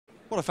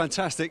What a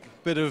fantastic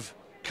bit of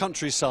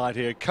countryside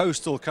here,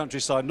 coastal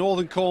countryside,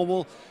 northern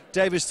Cornwall,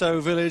 Davidstow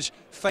village,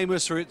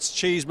 famous for its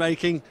cheese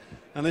making.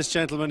 And this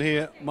gentleman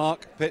here,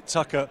 Mark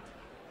Pitt-Tucker,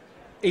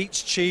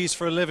 eats cheese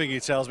for a living, he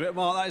tells me.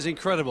 Mark, that is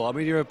incredible. I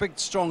mean, you're a big,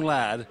 strong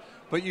lad,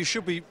 but you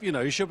should be,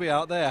 you should be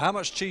out there. How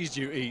much cheese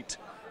do you eat?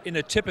 In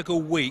a typical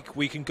week,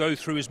 we can go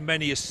through as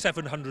many as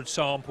 700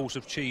 samples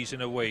of cheese in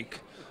a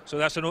week. So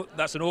that's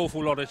an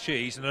awful lot of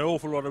cheese and an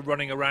awful lot of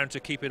running around to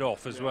keep it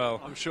off as well.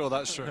 I'm sure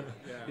that's true.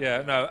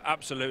 Yeah, no,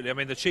 absolutely. I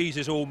mean, the cheese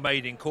is all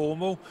made in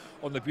Cornwall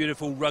on the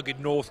beautiful, rugged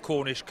North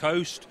Cornish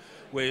coast.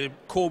 We're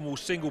Cornwall's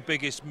single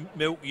biggest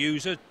milk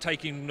user,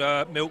 taking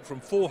milk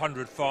from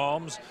 400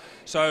 farms.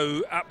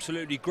 So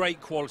absolutely great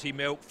quality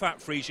milk,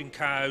 fat-free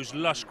cows,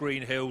 lush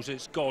green hills.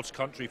 It's God's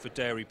country for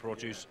dairy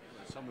produce.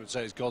 Some would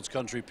say it's God's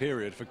country,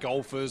 period, for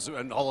golfers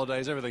and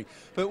holidays, everything.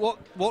 But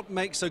what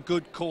makes a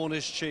good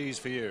Cornish cheese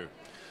for you?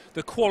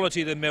 The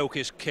quality of the milk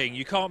is king.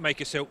 You can't make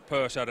a silk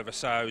purse out of a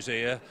sow's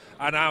ear,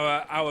 and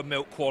our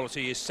milk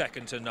quality is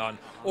second to none.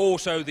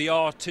 Also, the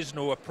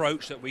artisanal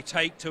approach that we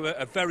take to it,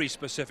 a very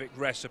specific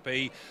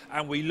recipe,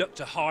 and we look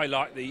to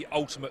highlight the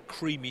ultimate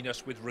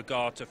creaminess with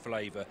regard to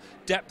flavour.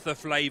 Depth of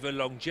flavour,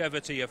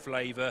 longevity of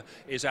flavour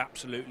is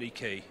absolutely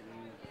key.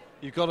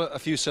 You've got a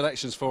few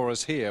selections for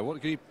us here.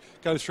 What can you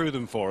go through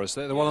them for us?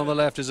 The one on the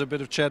left is a bit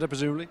of cheddar,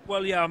 presumably?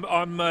 Well, yeah,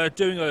 I'm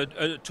doing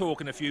a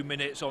talk in a few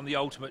minutes on the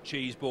ultimate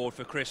cheese board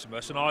for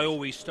Christmas, and I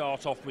always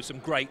start off with some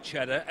great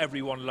cheddar.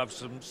 Everyone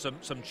loves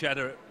some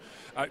cheddar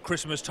at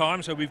Christmas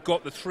time, so we've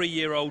got the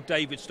 3-year-old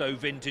Davidstow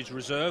Vintage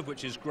Reserve,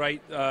 which is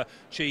great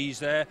cheese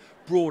there.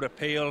 Broad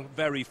appeal,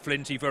 very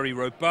flinty, very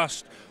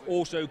robust.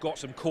 Also got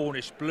some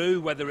Cornish Blue,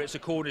 whether it's a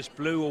Cornish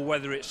Blue or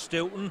whether it's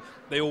Stilton.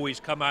 They always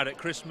come out at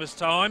Christmas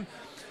time.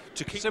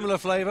 Similar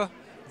flavour?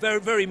 Very,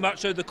 very much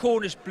so. The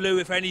Cornish Blue,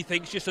 if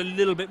anything, is just a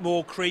little bit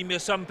more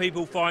creamier. Some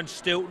people find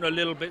Stilton a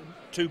little bit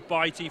too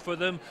bitey for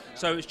them,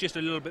 so it's just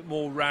a little bit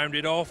more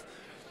rounded off.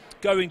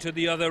 Going to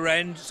the other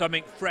end,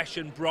 something fresh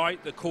and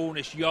bright, the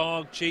Cornish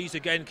Yard cheese,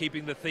 again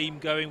keeping the theme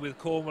going with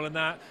Cornwall and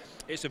that.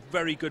 It's a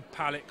very good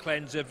palate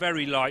cleanser,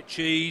 very light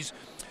cheese.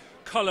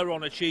 Colour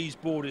on a cheese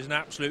board is an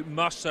absolute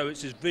must, so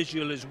it's as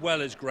visual as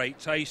well as great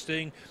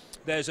tasting.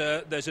 There's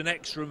an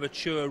extra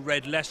mature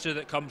red Leicester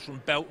that comes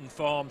from Belton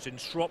Farms in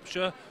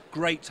Shropshire,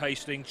 great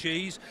tasting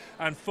cheese.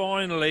 And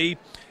finally,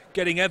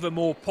 getting ever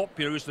more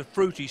popular is the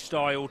fruity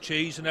style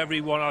cheese, and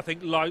everyone I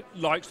think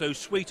likes those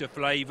sweeter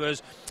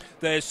flavours.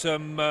 There's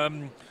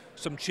some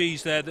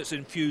cheese there that's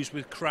infused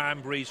with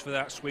cranberries for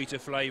that sweeter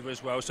flavour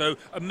as well. So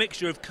a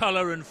mixture of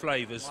colour and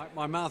flavours.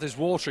 My mouth is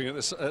watering at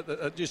this,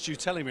 just you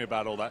telling me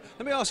about all that.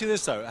 Let me ask you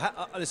this though.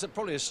 It's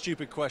probably a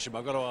stupid question, but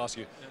I've got to ask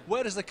you.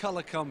 Where does the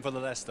colour come for the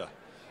Leicester?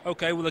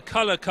 Okay, well the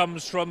colour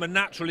comes from a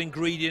natural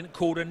ingredient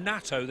called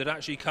annatto that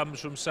actually comes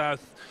from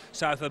South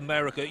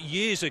America.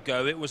 Years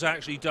ago it was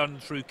actually done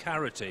through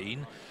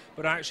carotene,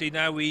 but actually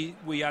now we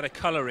add a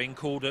colouring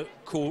called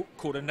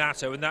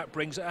annatto, and that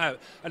brings it out.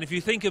 And if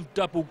you think of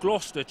double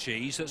Gloucester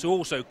cheese that's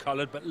also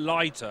coloured but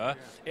lighter,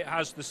 it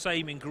has the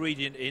same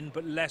ingredient in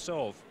but less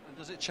of.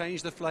 Does it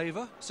change the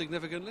flavour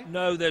significantly?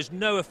 No, there's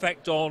no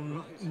effect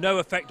on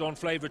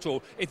flavour at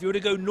all. If you were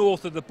to go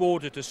north of the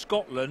border to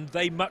Scotland,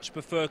 they much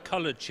prefer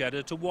coloured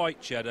cheddar to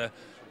white cheddar,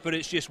 but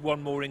it's just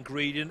one more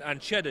ingredient. And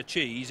cheddar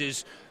cheese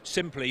is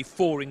simply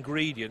 4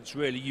 ingredients,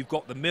 really. You've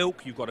got the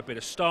milk, you've got a bit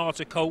of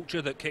starter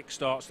culture that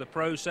kick-starts the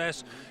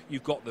process,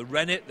 you've got the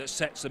rennet that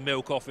sets the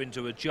milk off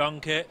into a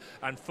junket,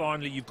 and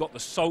finally you've got the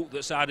salt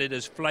that's added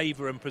as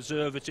flavour and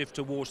preservative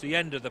towards the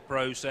end of the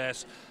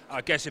process. I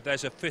guess if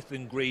there's a 5th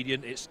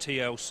ingredient, it's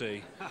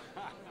TLC.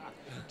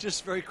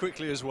 Just very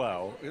quickly as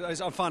well,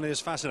 I'm finding this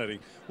fascinating.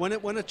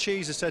 When a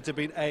cheese is said to have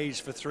been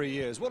aged for 3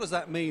 years, what does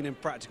that mean in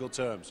practical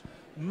terms?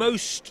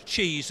 Most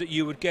cheese that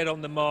you would get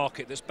on the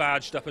market that's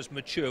badged up as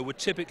mature would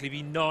typically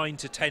be 9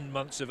 to 10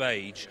 months of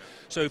age.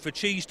 So for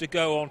cheese to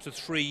go on to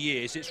 3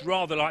 years, it's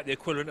rather like the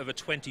equivalent of a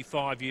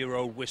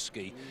 25-year-old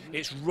whiskey.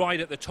 It's right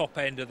at the top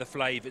end of the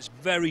flavour. It's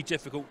very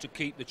difficult to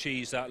keep the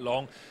cheese that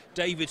long.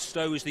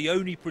 Davidstow is the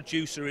only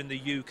producer in the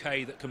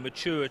UK that can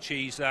mature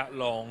cheese that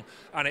long,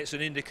 and it's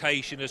an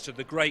indication as to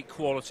the great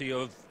quality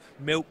of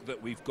milk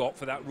that we've got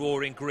for that raw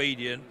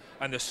ingredient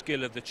and the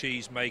skill of the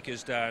cheese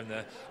makers down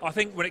there. I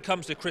think when it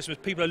comes to Christmas,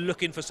 people are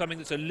looking for something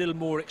that's a little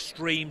more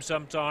extreme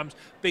sometimes,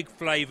 big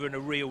flavour and a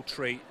real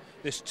treat.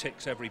 This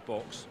ticks every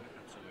box.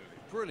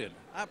 Absolutely. Brilliant.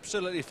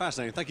 Absolutely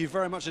fascinating. Thank you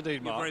very much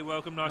indeed, Mark. You're very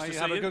welcome. Nice to see you.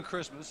 Have a good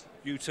Christmas.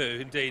 You too,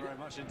 indeed. Very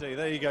much indeed.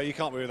 There you go. You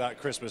can't be without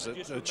Christmas,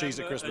 cheese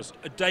at Christmas.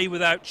 A day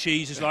without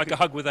cheese is like a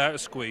hug without a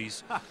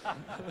squeeze.